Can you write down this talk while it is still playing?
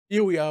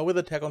Here we are with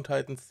Attack on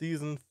Titan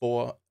Season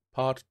 4,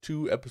 Part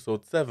 2,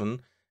 Episode 7.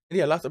 And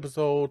yeah, last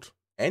episode,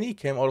 Annie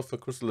came out of the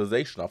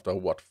crystallization after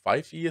what,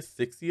 5 years,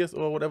 6 years,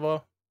 or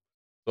whatever?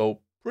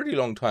 So, pretty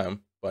long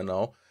time by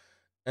now.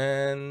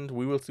 And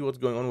we will see what's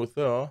going on with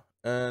her.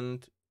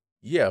 And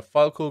yeah,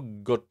 Falco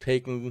got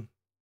taken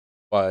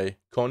by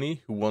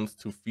Connie, who wants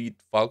to feed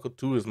Falco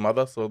to his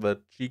mother so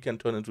that she can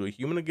turn into a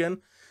human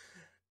again.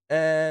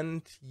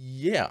 And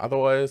yeah,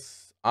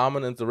 otherwise,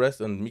 Armin and the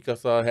rest and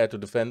Mikasa had to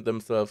defend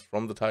themselves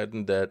from the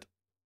Titan that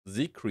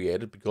Zeke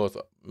created because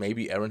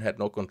maybe Eren had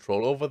no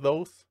control over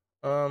those.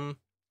 And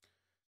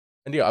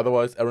yeah,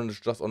 otherwise, Eren is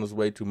just on his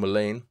way to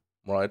Malane,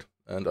 right?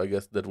 And I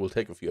guess that will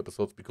take a few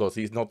episodes because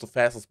he's not the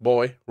fastest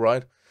boy,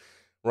 right?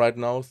 Right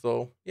now.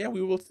 So yeah,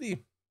 we will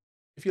see.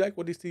 If you like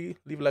what you see,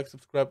 leave a like,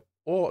 subscribe,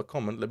 or a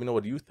comment. Let me know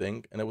what you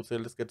think. And I would say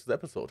let's get to the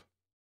episode.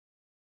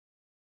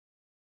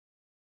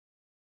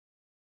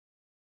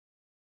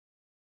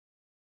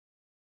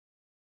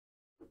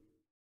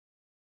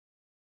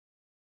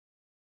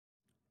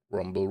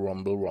 Rumble,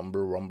 rumble,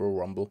 rumble, rumble,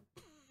 rumble.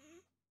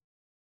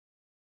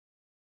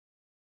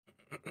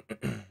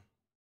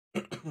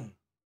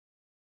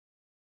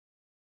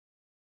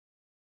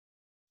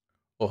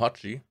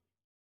 Ohachi.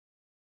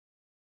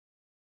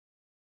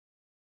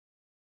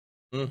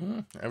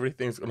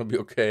 Everything's gonna be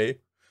okay.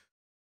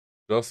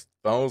 Just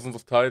thousands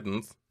of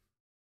titans.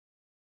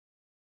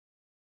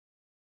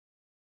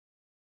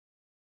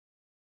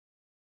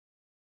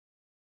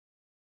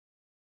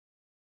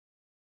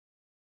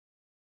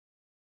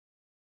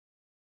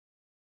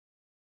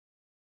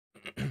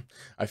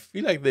 I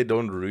feel like they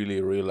don't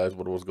really realize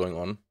what was going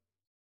on.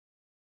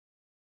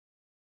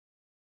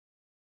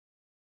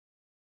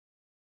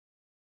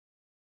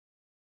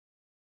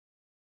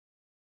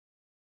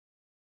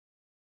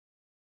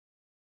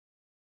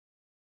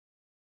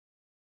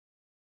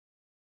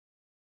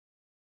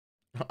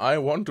 I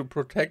want to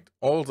protect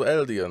all the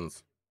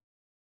Eldians,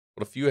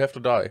 but a few have to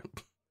die.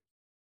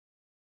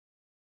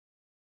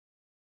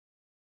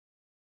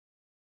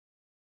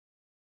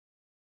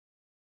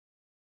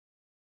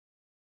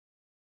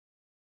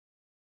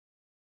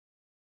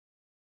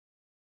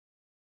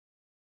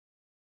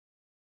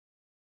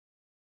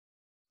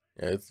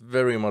 Yeah, it's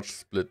very much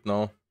split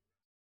now.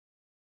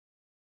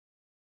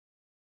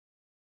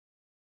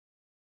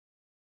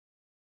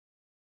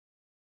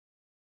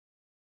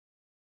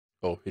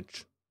 Oh,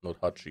 Hitch, not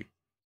Hachi.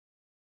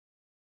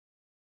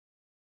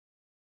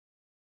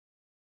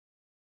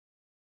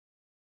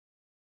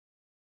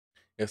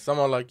 Yeah, some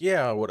are like,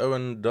 yeah, what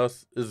Eren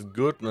does is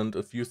good, and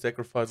a few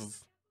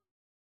sacrifices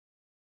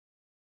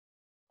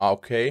are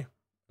okay,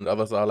 and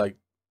others are like,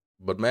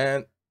 but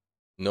man,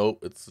 no,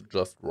 it's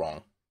just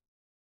wrong.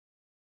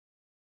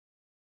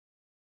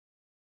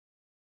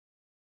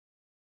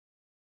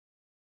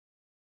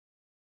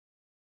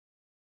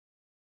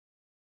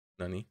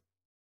 Nani?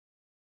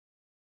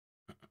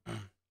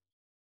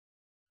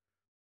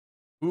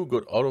 Who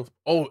got out of?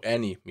 Oh,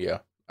 Annie. Yeah,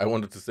 I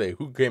wanted to say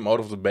who came out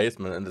of the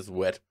basement and is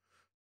wet.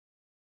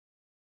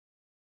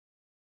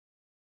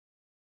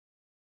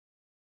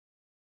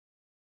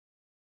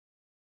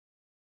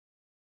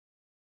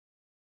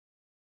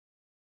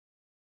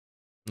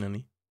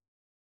 Nani?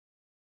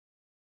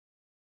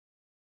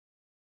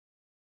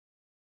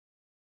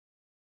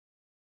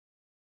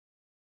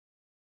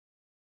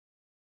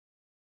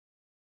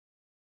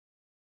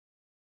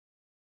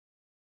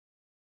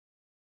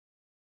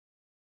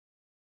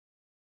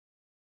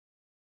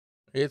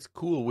 It's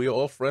cool. We're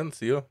all friends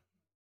here.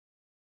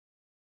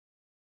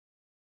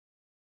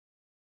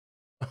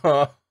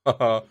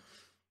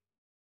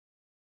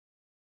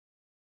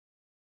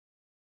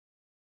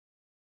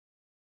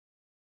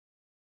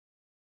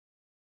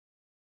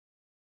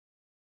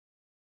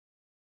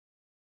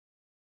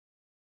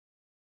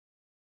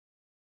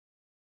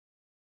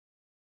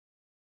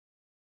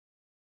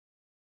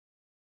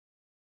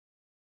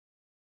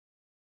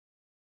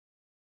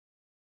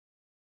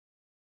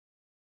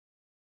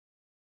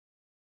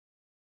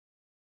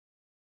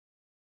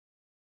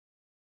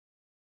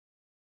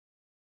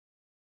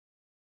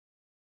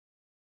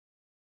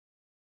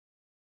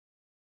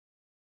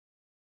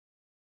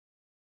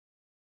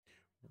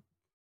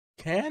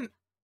 Can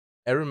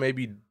Eren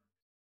maybe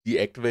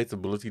deactivate the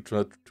ability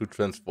to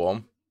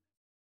transform?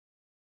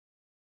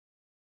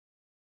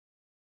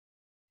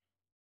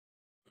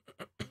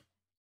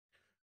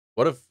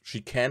 What if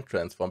she can't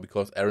transform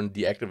because Eren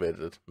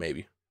deactivated it,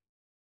 maybe,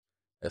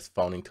 as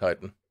founding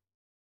titan?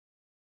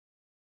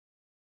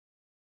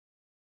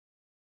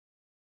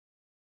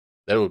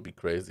 That would be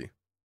crazy.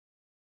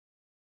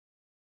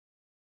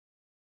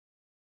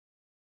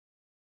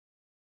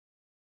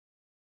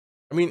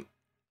 I mean,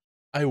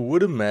 I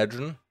would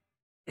imagine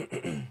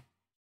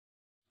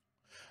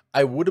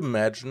I would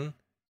imagine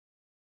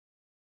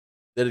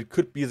that it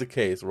could be the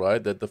case,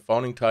 right? That the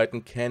founding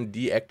titan can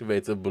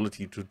deactivate the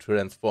ability to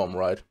transform,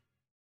 right?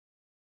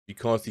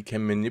 Because he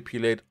can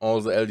manipulate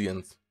all the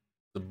aliens,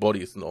 the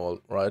bodies and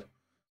all, right?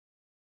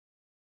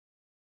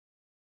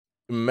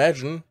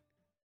 Imagine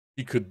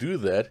he could do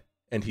that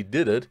and he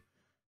did it.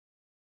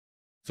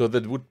 So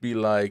that would be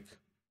like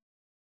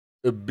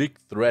a big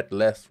threat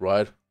less,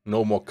 right?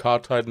 No more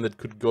Card Titan that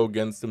could go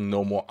against him.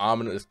 No more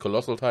Armin as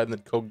Colossal Titan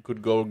that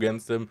could go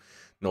against him.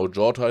 No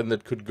Jaw Titan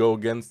that could go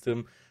against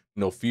him.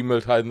 No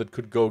female Titan that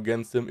could go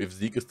against him. If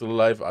Zeke is still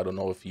alive, I don't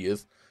know if he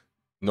is.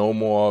 No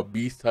more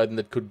Beast Titan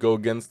that could go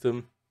against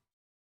him.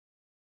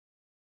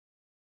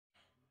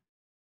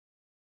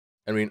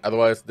 I mean,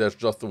 otherwise there's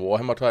just the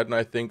Warhammer Titan,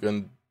 I think,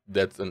 and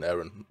that's an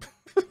Eren.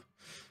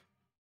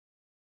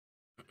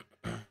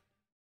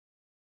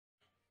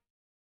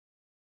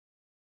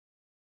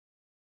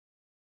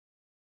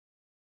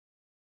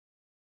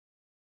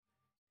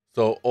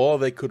 So all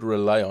they could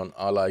rely on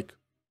are like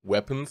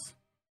weapons,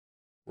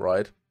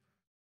 right?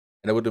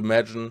 And I would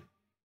imagine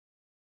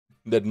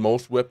that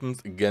most weapons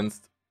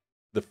against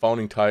the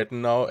founding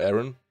Titan now,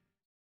 Eren,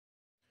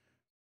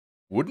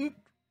 wouldn't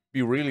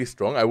be really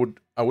strong. I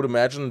would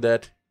imagine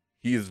that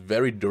he is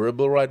very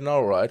durable right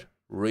now, right?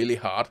 Really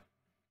hard.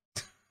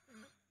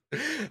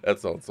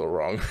 That sounds so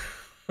wrong.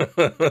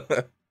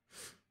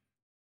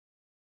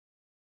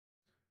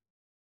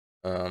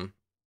 um,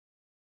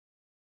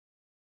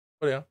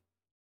 but yeah.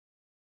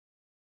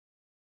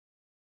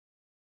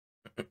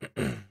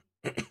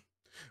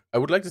 I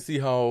would like to see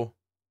how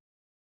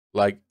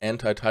like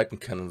anti-Titan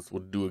cannons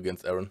would do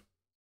against Eren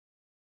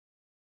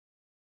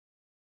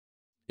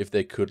if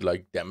they could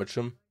like damage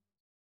him.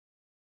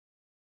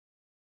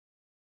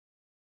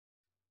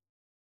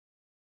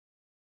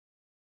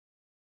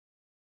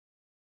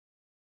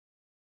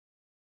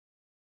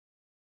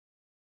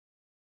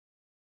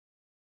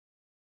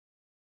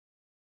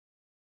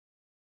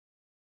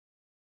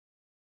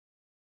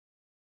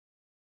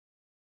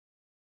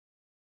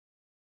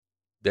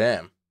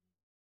 Damn.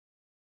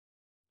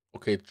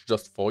 Okay, it's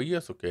just 4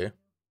 years. Okay,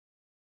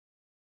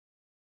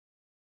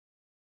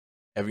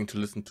 having to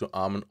listen to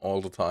Armin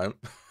all the time.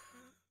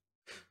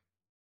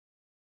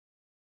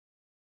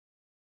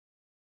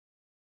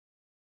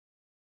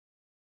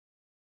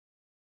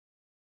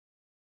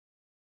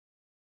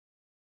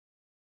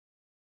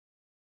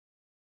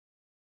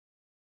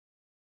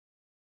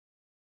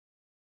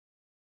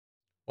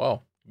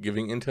 Wow,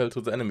 giving intel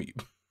to the enemy.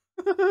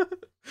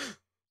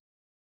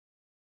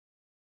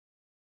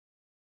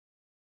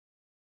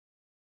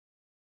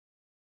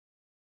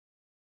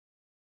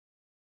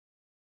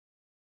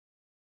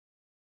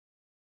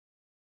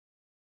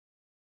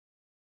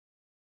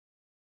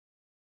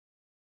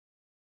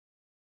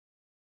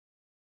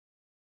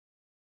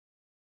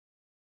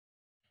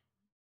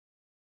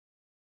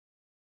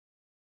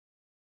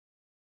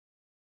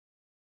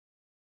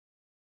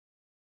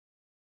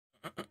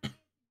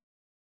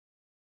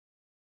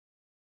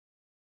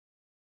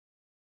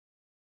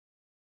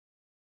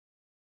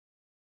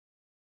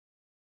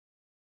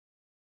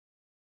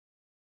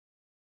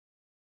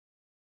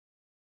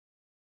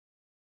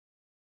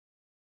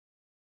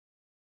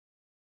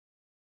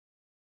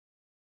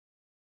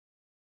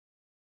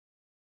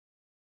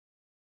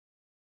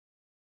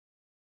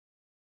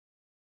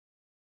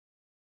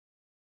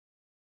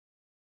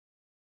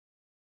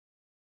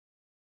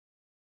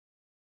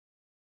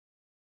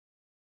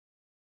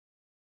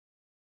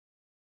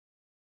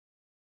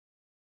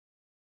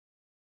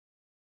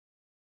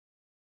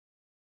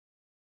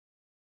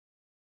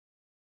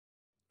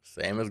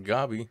 Same as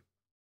Gabi.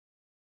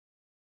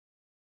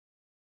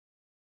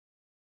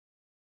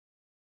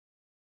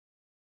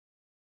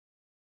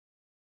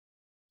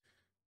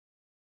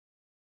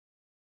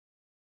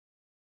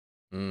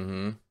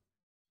 Mm-hmm.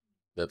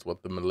 That's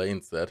what the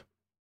Malayan said.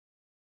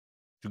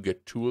 To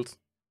get tools.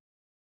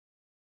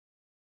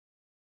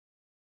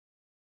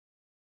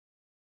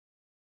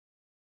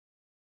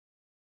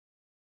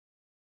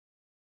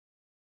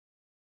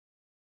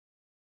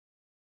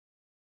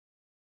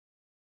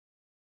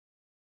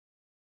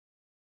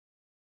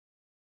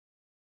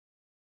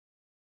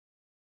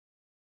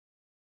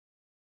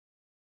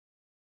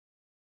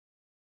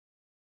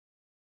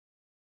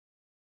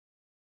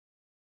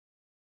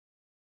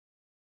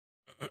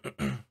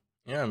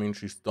 Yeah, I mean,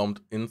 she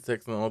stomped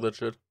insects and all that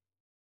shit.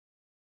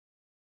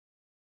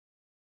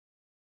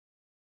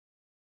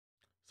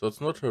 So it's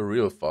not her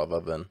real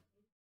father then.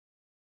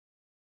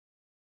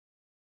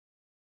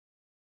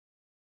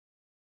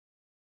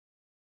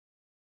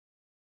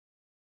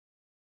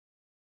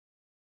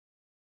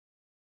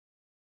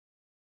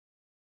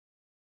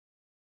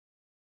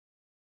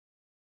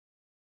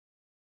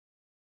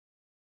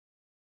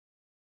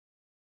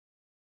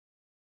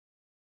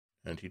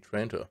 And he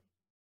trained her.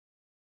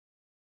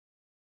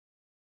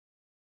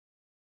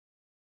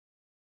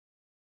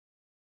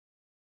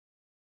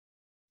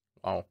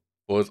 Wow.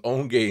 For his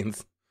own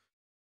gains.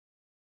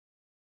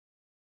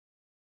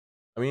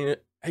 I mean,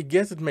 I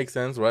guess it makes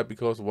sense, right?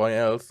 Because why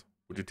else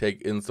would you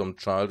take in some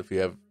child if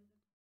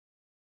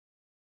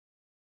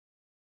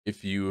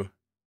you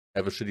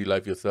have a shitty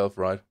life yourself,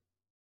 right?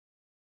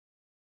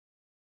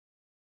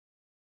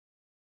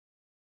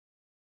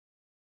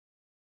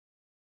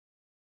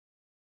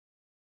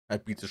 I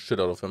beat the shit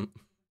out of him.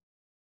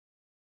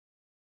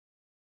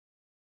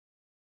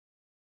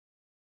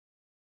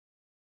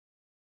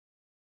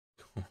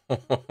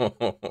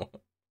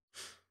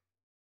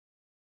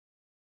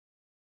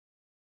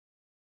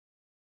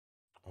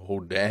 Oh,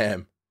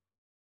 damn.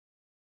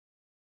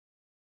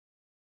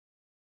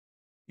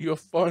 You're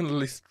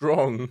finally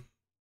strong.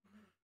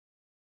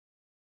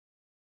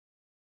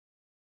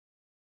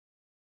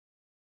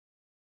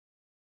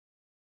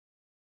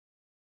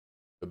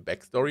 The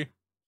backstory?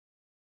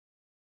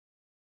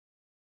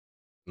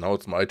 Now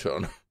it's my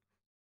turn.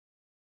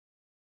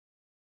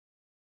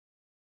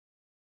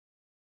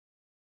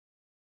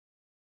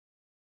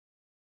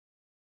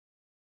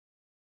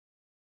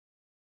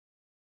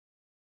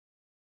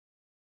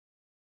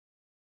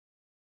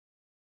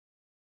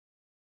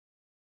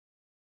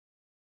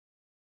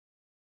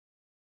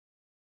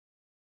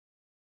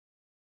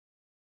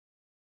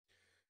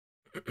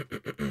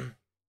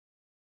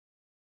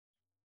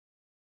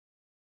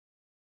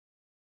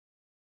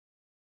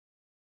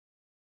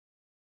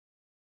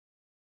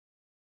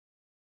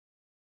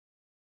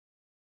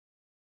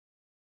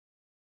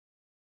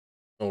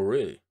 Oh,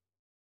 really?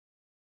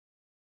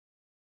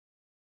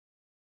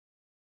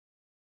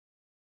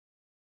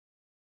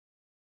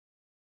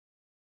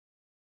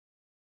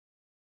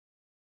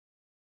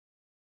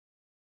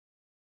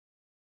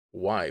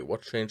 Why?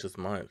 What changed his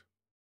mind?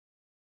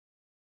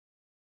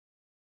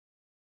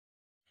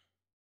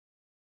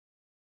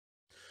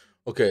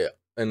 Okay,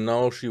 and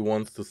now she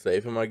wants to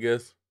save him, I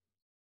guess.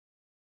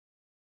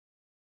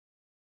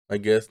 I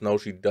guess now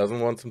she doesn't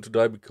want him to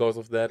die because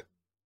of that.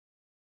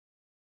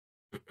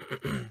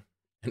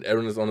 And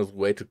Eren is on his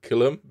way to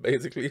kill him,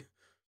 basically.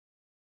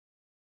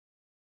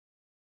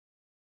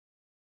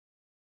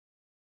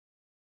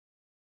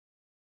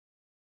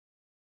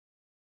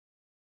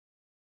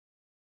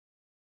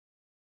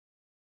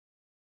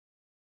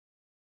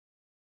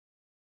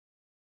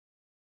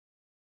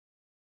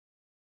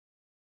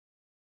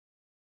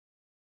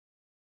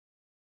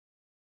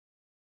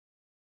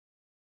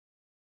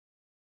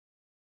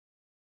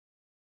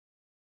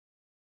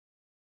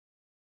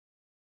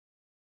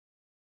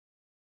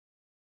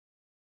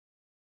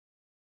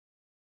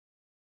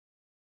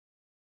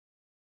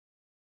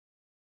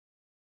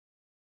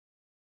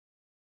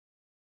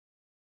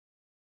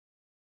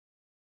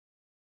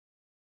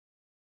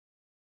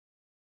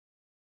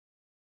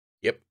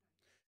 Yep.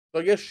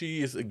 So I guess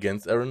she is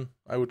against Eren,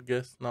 I would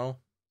guess now,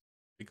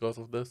 because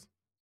of this.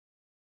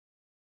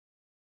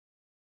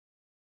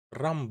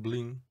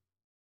 Rumbling.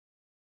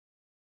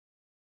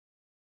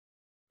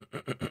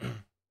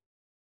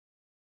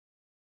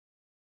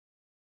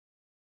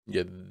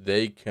 Yeah,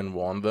 they can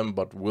warn them,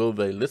 but will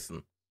they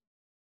listen?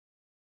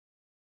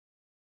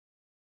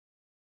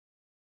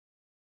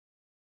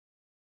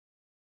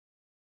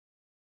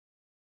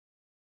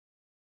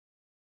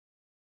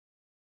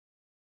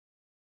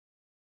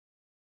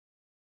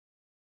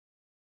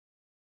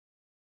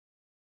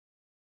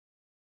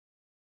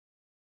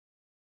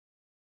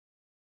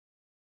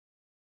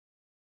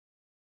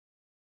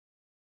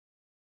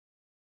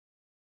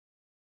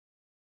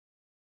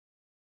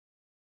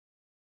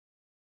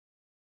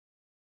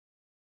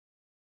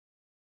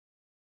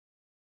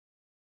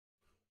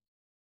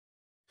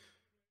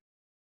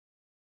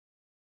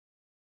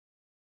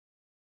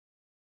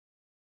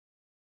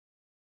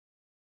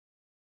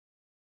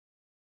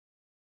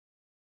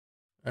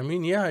 I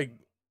mean, yeah,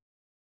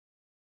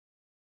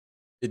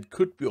 it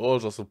could be all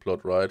just a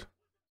plot, right?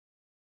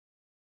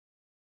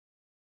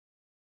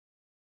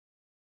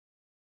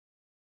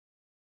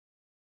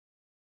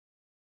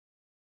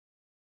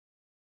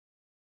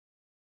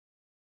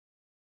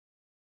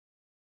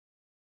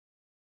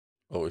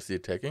 Oh, is he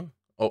attacking?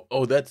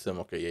 Oh, that's him.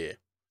 Okay, yeah, yeah.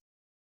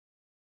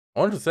 I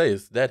wanted to say,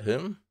 is that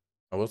him?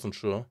 I wasn't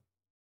sure.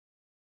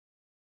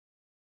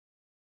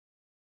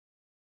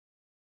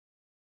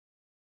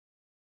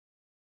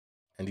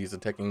 And he's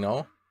attacking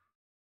now?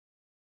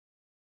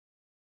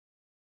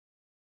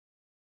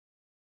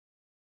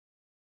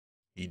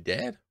 He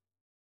dead?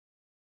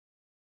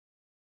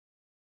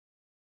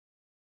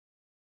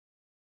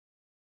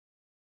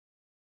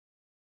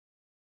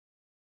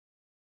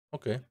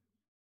 Okay.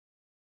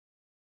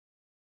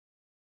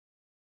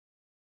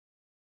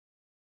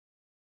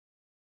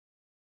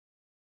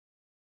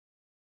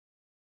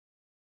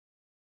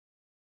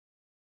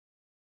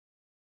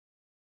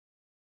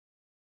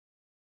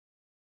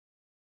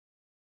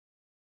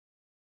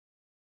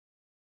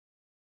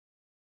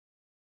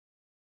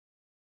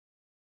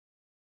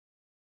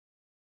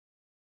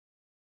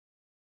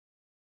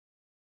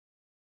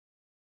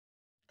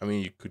 I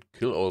mean, you could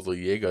kill all the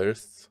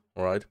Jaegers,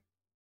 right?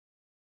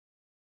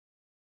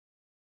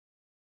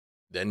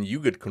 Then you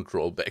get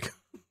control back.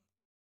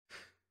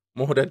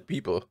 More dead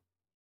people.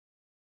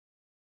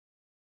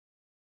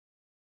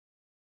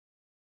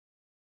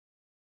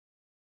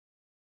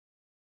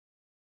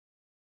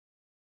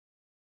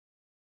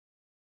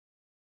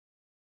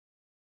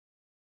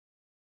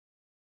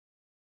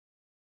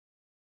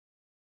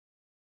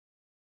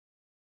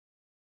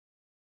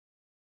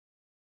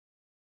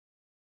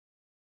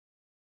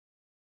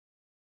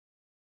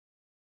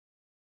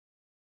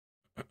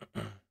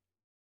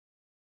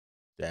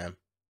 Damn.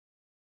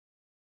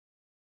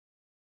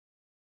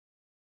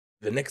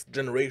 The next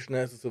generation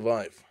has to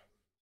survive.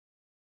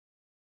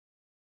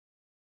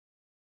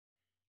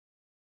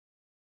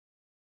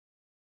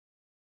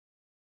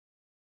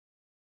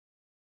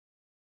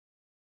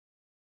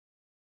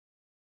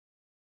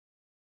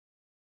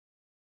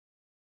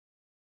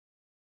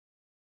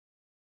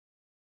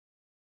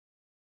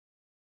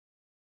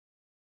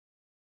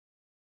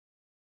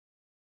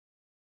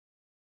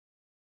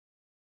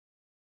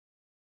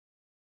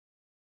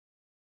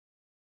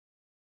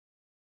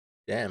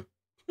 Damn.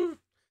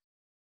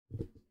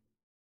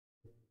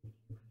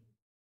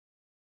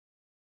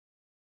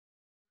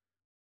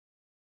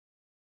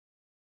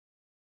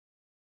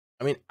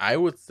 I mean, I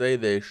would say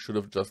they should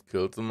have just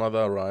killed the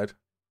mother, right?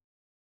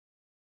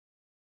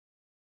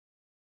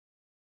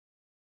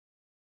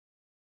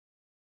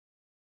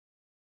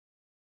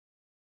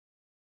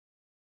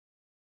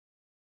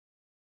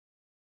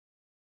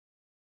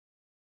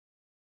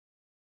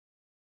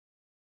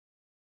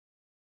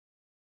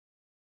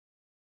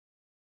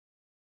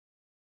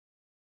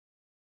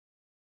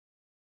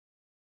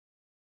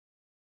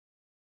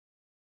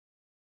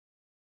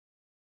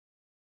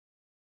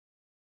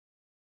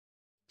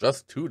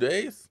 Just 2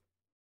 days?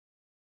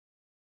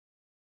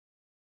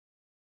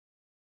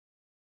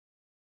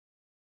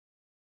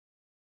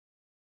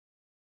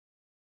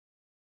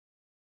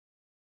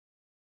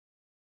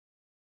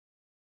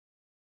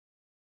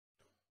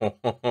 I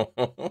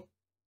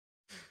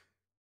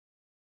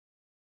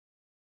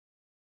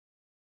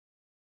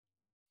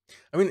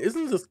mean,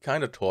 isn't this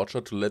kind of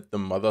torture to let the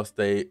mother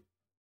stay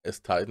as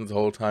Titan the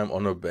whole time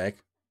on her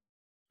back?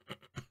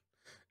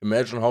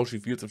 Imagine how she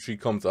feels if she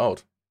comes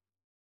out.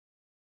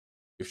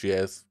 If she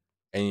has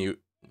any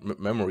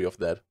memory of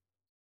that.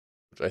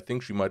 Which I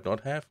think she might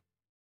not have.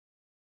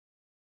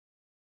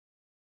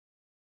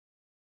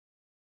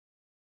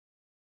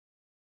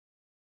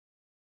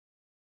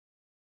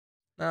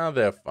 Nah,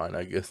 they're fine,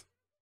 I guess.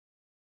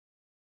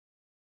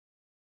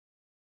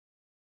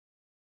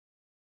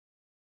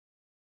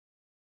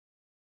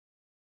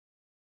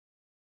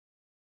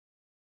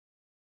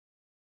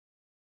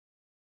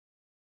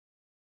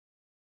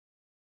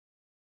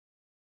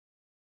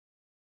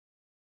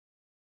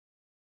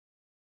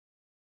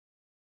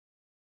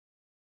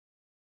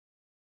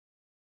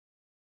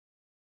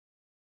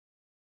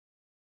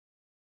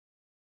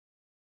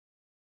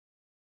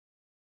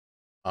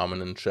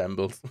 Armin in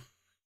shambles.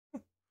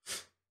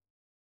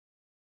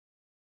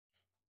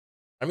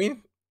 I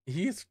mean,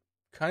 he's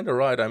kind of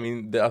right. I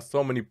mean, there are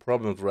so many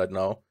problems right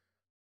now.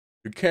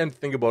 You can't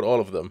think about all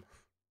of them.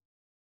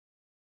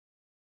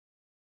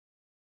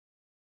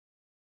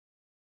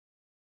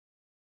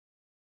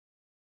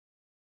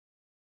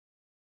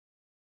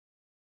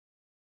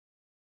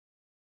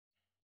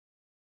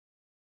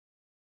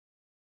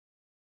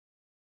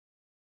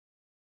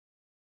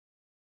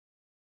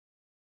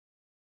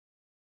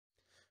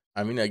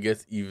 I mean, I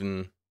guess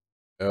even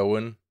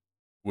Erwin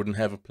wouldn't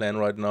have a plan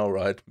right now,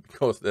 right?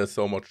 Because there's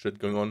so much shit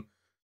going on.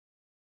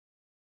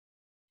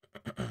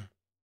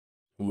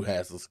 Who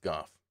has a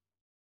scarf?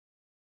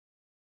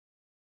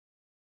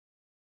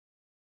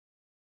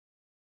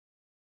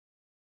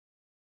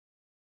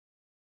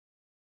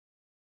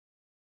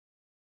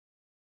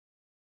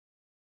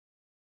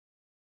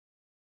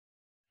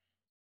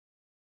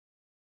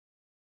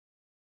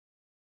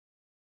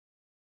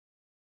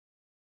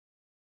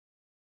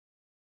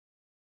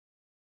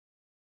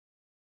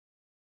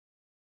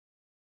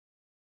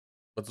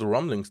 But the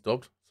rumbling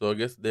stopped, so I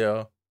guess they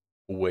are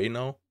away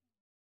now.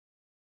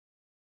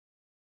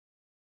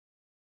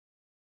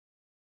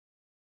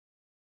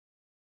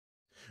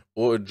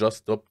 Or it just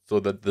stopped so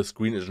that the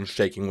screen isn't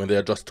shaking when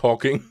they're just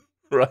talking,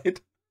 right?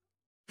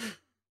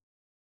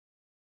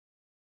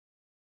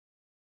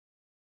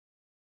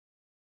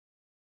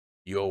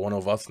 You're one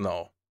of us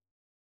now,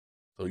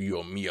 so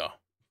you're Mia.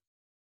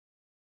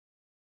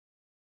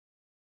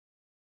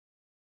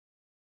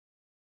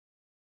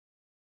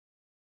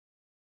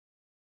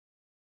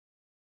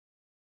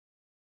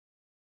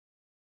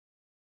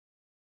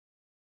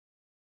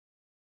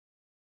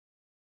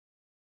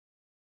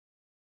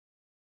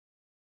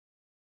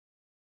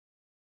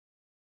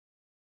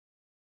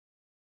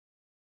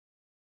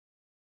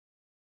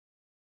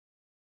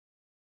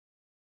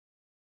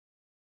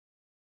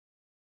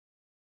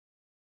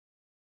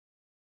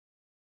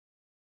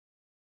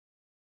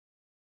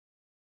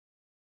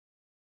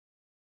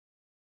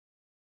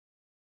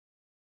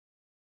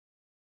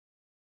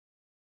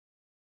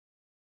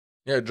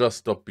 Yeah, it just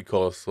stopped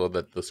because so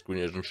that the screen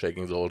isn't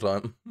shaking the whole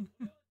time.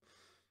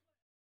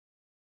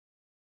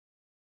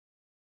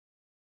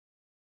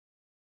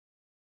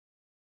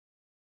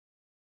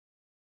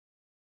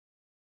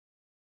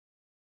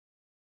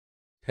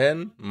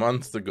 10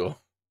 months ago.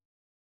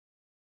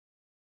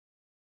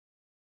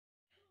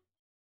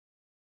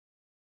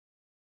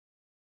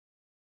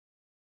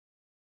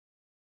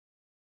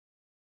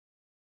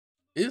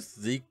 Is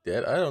Zeke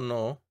dead? I don't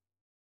know.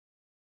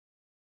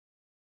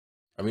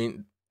 I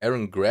mean,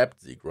 Aaron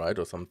grabbed Zeke, right,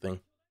 or something.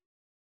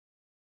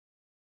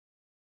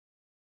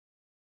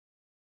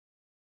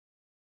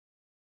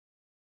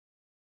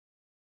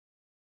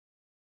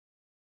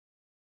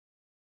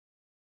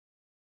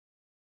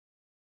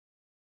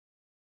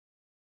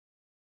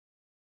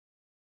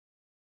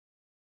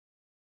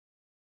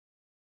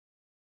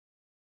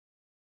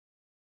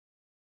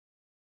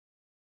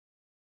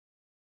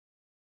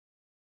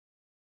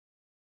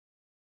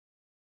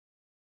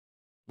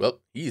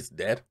 Well, he's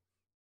dead.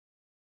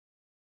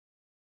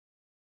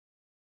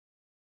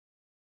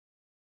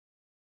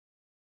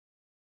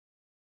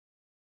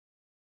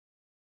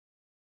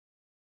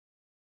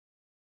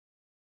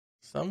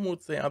 Some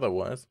would say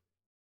otherwise.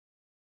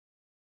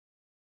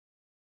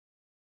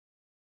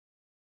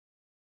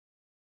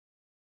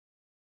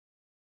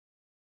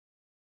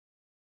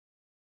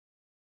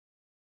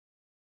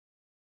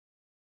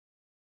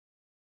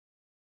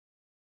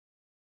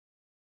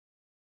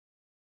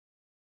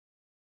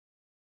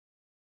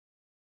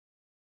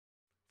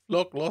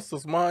 Flock lost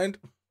his mind.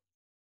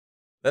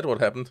 That what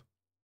happened.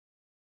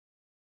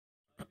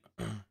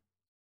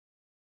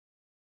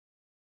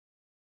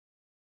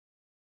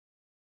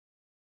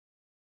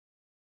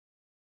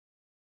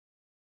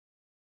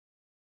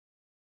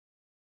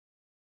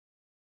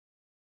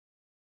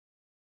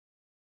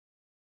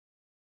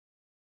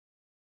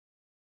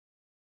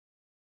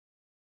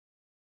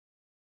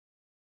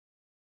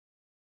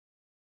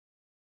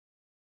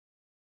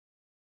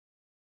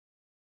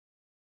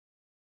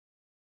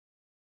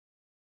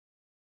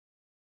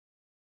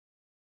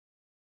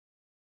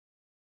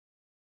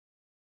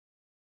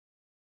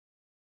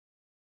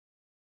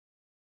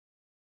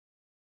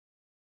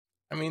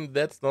 I mean,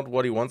 that's not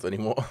what he wants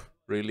anymore,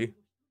 really.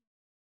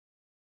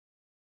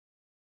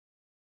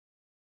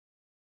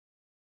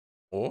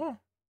 Or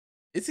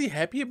is he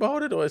happy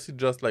about it, or is he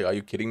just like, are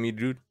you kidding me,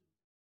 dude?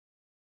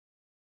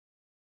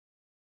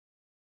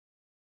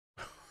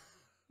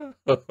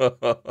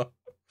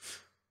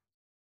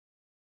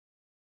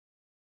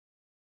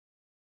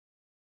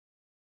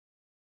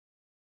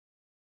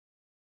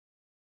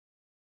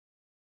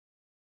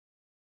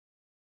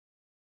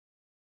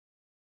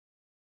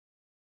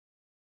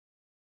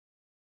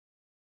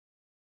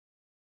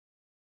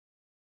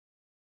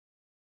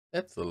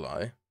 That's a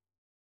lie.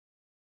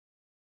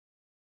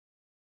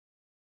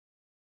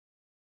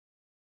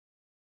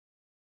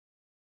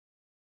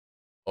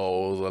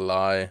 Oh, the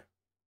lie.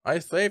 I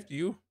saved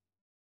you.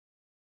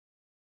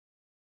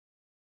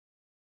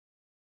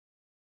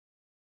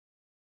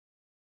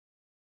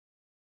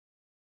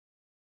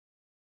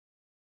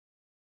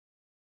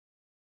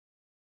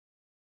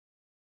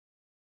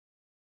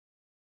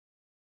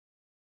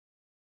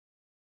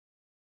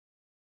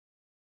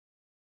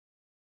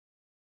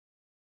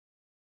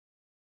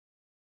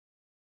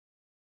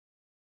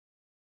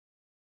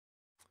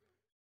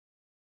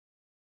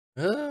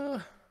 Uh,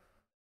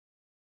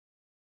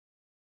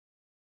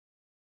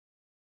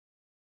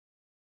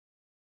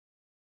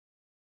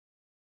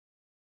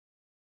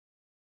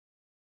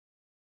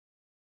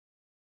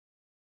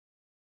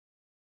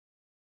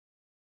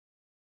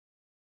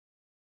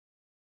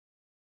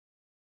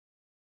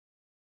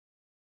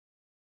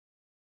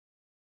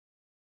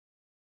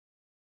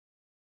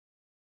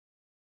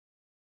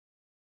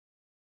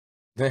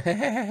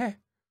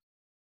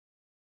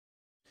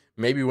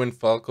 maybe when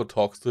Falco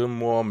talks to him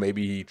more,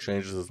 maybe he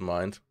changes his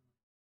mind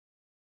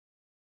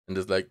and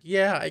is like,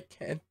 yeah, I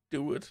can't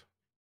do it.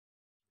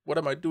 What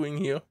am I doing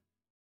here?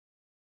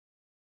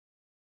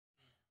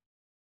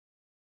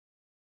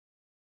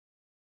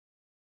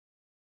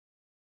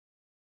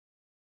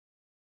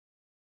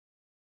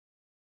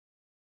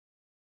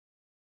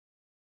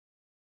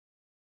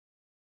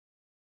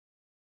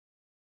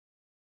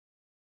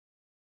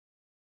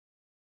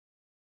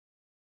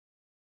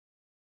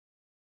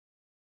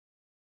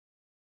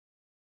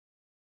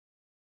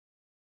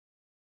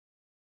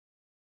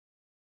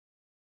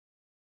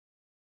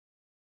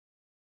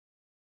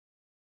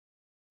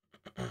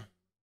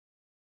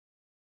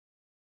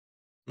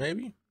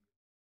 Maybe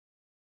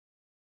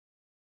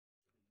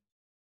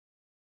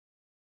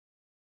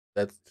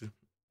that's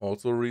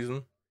also a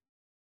reason.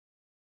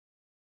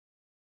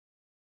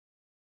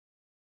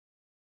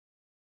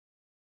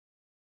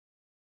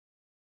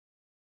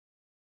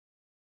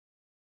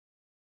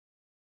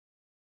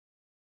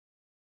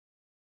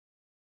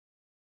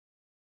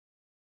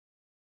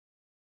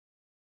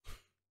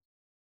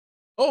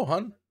 Oh,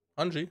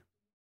 Hanji.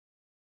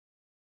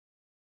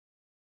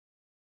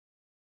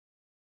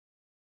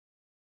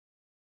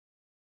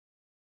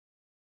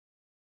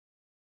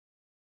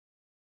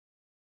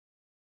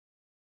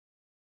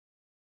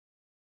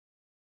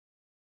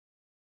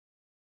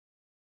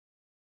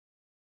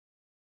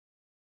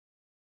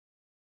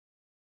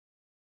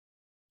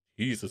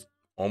 He's just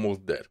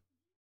almost dead.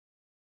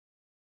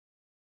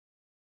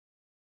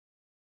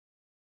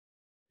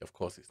 Of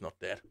course, he's not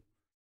dead.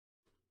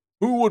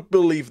 Who would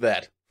believe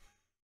that?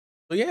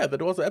 So yeah,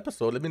 that was the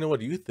episode. Let me know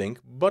what you think.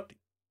 But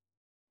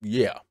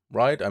yeah,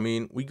 right? I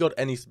mean, we got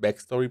Annie's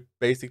backstory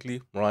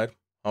basically, right?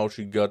 How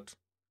she got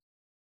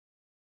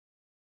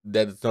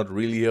that it's not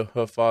really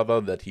her father,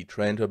 that he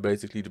trained her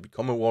basically to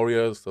become a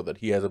warrior so that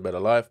he has a better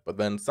life. But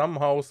then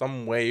somehow,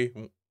 some way,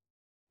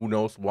 who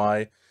knows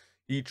why,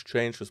 he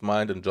changed his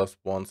mind and just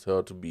wants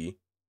her to be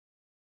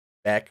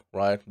back,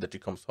 right? That she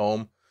comes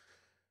home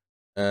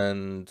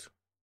and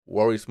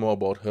worries more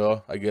about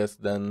her, I guess,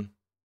 than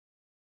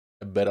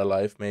a better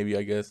life, maybe,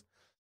 I guess.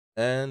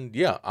 And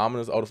yeah,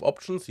 Armin is out of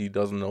options. He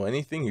doesn't know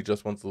anything. He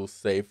just wants to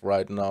save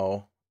right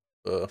now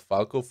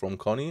Falco from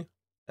Connie.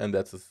 And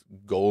that's his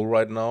goal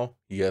right now.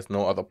 He has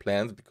no other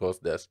plans because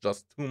there's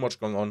just too much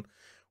going on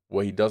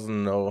where he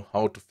doesn't know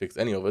how to fix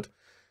any of it.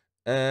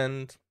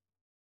 And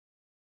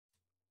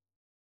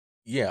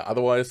yeah,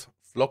 otherwise,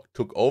 Flock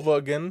took over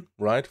again,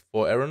 right,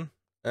 for Eren.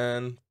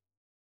 And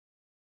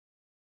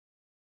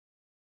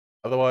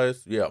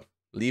otherwise, yeah,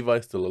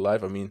 Levi's still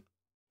alive. I mean,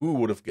 who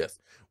would have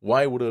guessed?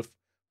 Why would have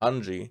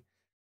Hanji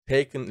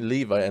taken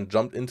Levi and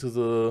jumped into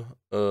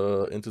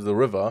the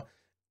river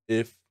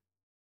if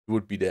he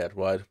would be dead,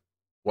 right?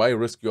 Why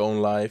risk your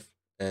own life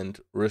and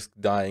risk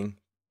dying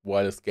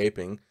while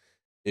escaping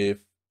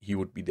if he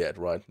would be dead,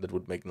 right? That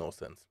would make no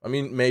sense. I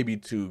mean, maybe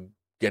to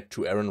get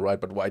to Eren, right?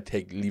 But why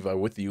take Levi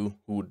with you,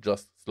 who would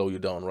just slow you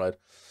down, right?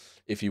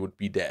 If he would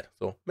be dead.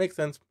 So, makes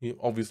sense.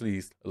 Obviously,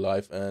 he's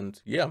alive. And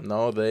yeah,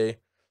 now they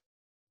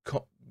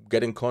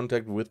get in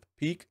contact with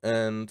Pieck,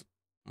 and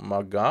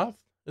Magath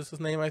is his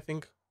name, I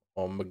think.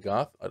 Or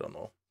Magath, I don't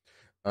know.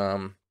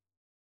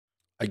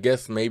 I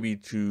guess maybe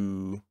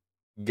to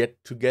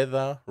get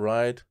together,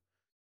 right?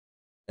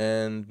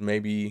 And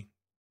maybe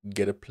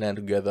get a plan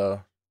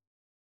together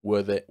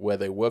where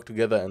they work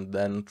together and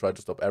then try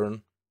to stop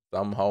Eren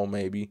somehow,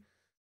 maybe.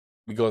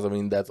 Because I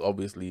mean that's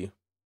obviously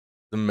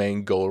the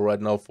main goal right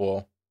now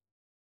for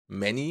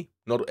many,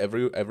 not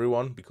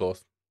everyone,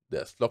 because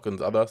there's Flock and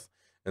others,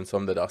 and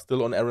some that are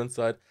still on Eren's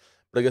side.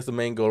 But I guess the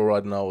main goal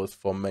right now is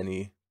for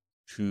many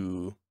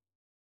to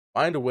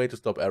find a way to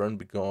stop Eren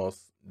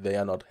because they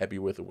are not happy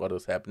with what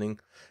is happening.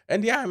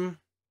 And yeah,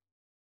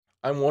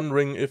 I'm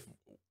wondering if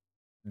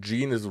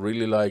Jean is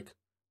really like,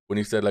 when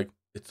he said like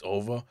it's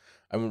over,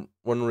 I'm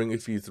wondering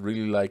if he's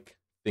really like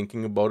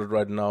thinking about it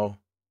right now.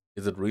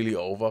 Is it really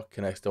over?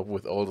 Can I stop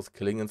with all this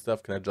killing and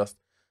stuff? Can I just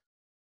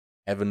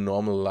have a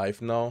normal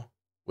life now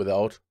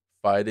without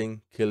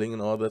fighting, killing,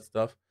 and all that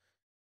stuff?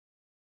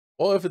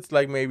 Or if it's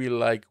like maybe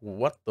like,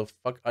 what the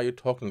fuck are you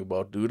talking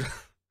about, dude?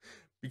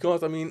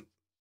 Because I mean,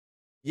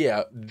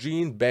 yeah,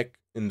 Jean back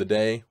in the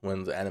day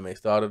when the anime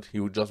started, he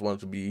would just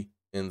want to be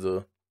in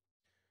the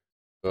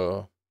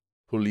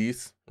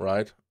police,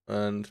 right?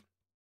 And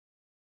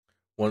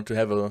wanted to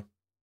have a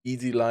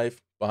easy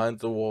life behind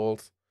the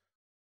walls.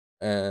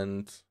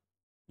 And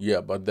yeah,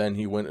 but then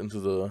he went into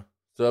the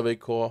Survey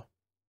Corps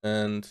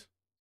and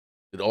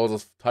did all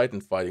this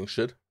Titan fighting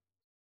shit,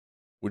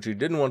 which he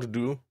didn't want to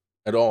do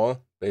at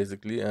all,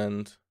 basically.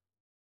 And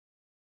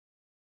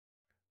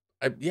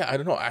I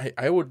don't know.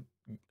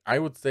 I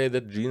would say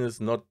that Jean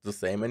is not the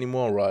same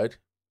anymore, right?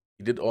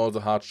 He did all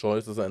the hard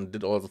choices and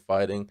did all the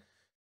fighting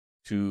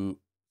to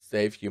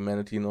save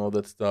humanity and all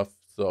that stuff.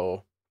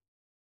 So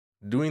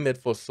doing that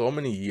for so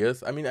many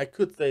years, I mean, I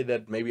could say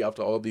that maybe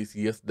after all these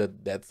years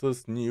that's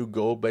his new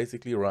goal,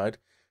 basically, right?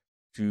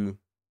 To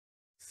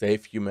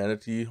save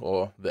humanity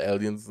or the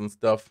aliens and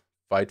stuff,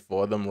 fight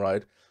for them,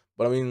 right?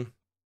 But I mean,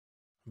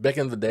 back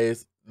in the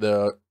days,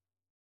 the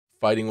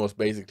fighting was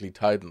basically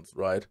Titans,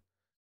 right?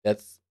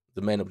 That's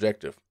the main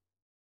objective.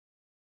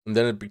 And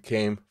then it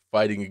became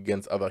fighting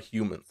against other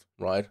humans,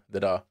 right?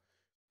 That are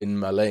in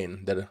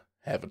Malane, that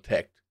have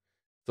attacked.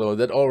 So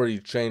that already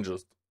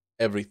changes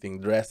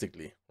everything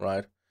drastically,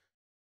 right?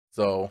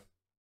 So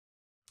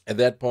at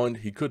that point,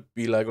 he could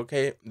be like,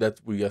 okay,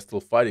 that we are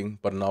still fighting,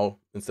 but now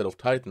instead of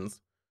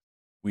Titans,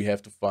 we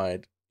have to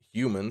fight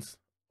humans.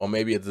 Or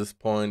maybe at this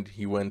point,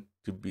 he went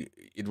to be,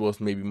 it was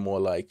maybe more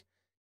like,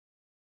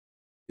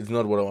 it's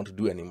not what I want to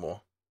do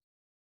anymore.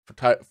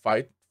 For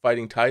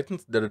fighting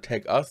Titans that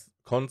attack us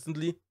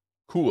constantly,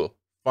 cool,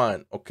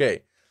 fine,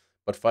 okay.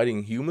 But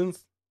fighting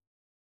humans,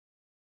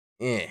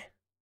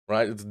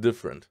 right? It's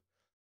different.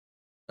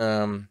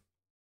 So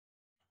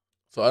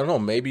I don't know,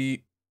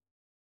 maybe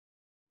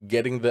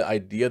getting the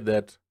idea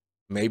that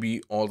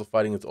maybe all the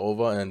fighting is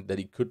over and that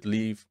he could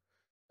leave,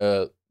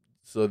 or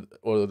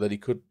that he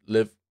could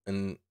live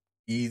an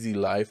easy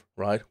life,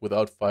 right,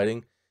 without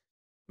fighting.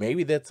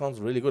 Maybe that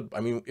sounds really good.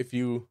 I mean, if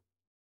you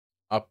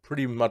are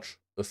pretty much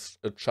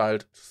a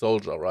child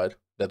soldier, right?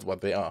 That's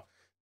what they are.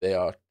 They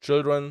are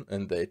children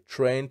and they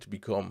train to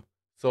become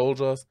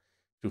soldiers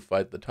to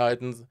fight the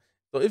Titans.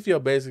 So if you're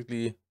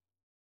basically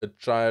a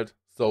child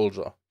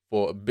soldier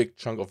for a big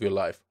chunk of your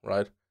life,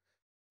 right?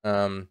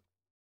 And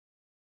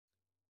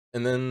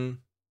then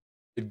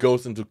it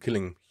goes into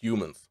killing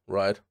humans,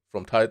 right?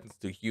 From Titans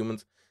to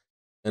humans.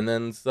 And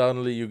then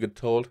suddenly you get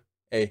told,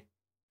 hey,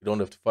 you don't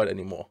have to fight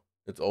anymore.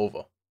 It's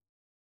over.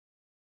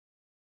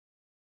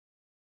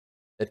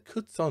 That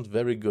could sound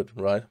very good,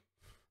 right?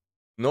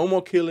 No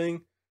more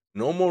killing,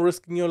 no more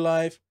risking your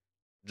life,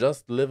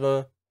 just live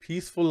a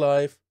peaceful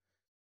life.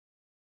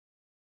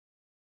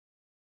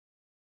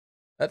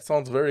 That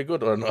sounds very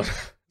good, or not?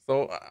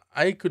 So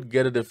I could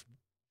get it if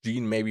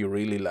Jean maybe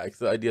really likes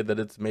the idea that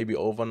it's maybe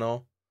over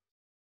now.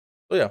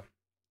 So yeah,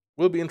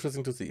 will be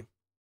interesting to see.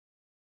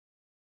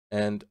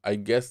 And I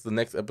guess the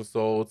next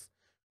episodes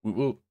we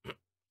will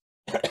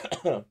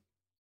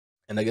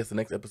and I guess the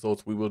next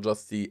episodes we will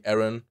just see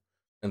Eren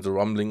and the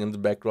rumbling in the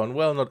background.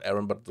 Well, not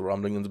Eren, but the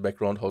rumbling in the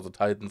background, how the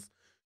Titans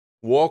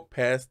walk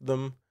past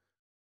them.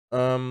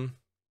 And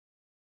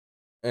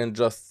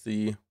just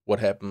see what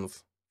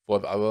happens for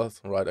the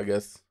others, right? I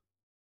guess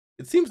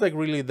it seems like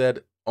really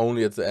that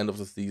only at the end of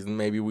the season,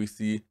 maybe we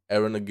see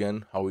Eren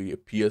again, how he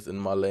appears in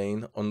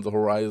Marlane on the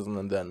horizon,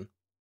 and then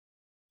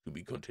to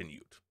be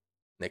continued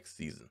next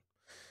season.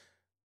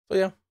 So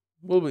yeah,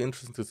 will be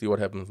interesting to see what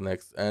happens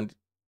next, and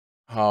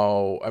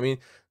how, I mean,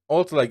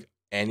 also like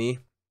Annie,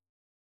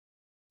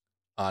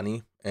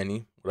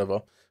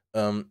 whatever.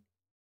 Um,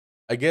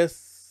 I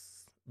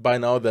guess by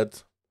now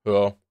that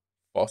her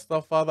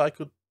foster father,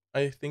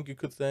 I think you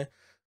could say,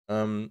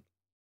 um,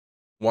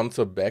 wants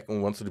her back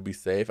and wants her to be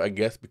safe. I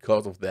guess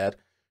because of that,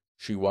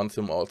 she wants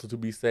him also to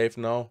be safe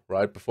now,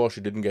 right? Before she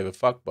didn't give a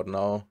fuck, but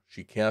now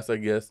she cares, I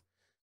guess.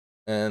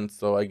 And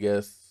so I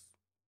guess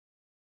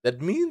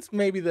that means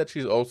maybe that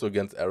she's also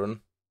against Eren,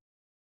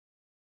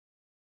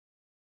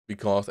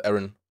 because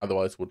Eren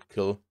otherwise would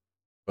kill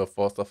her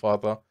foster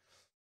father.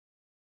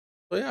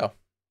 So yeah,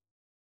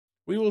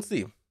 we will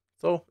see.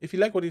 So if you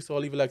like what you saw,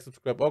 leave a like,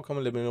 subscribe, or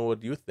comment, let me know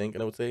what you think,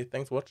 and I would say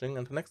thanks for watching.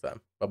 Until next time,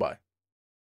 bye bye.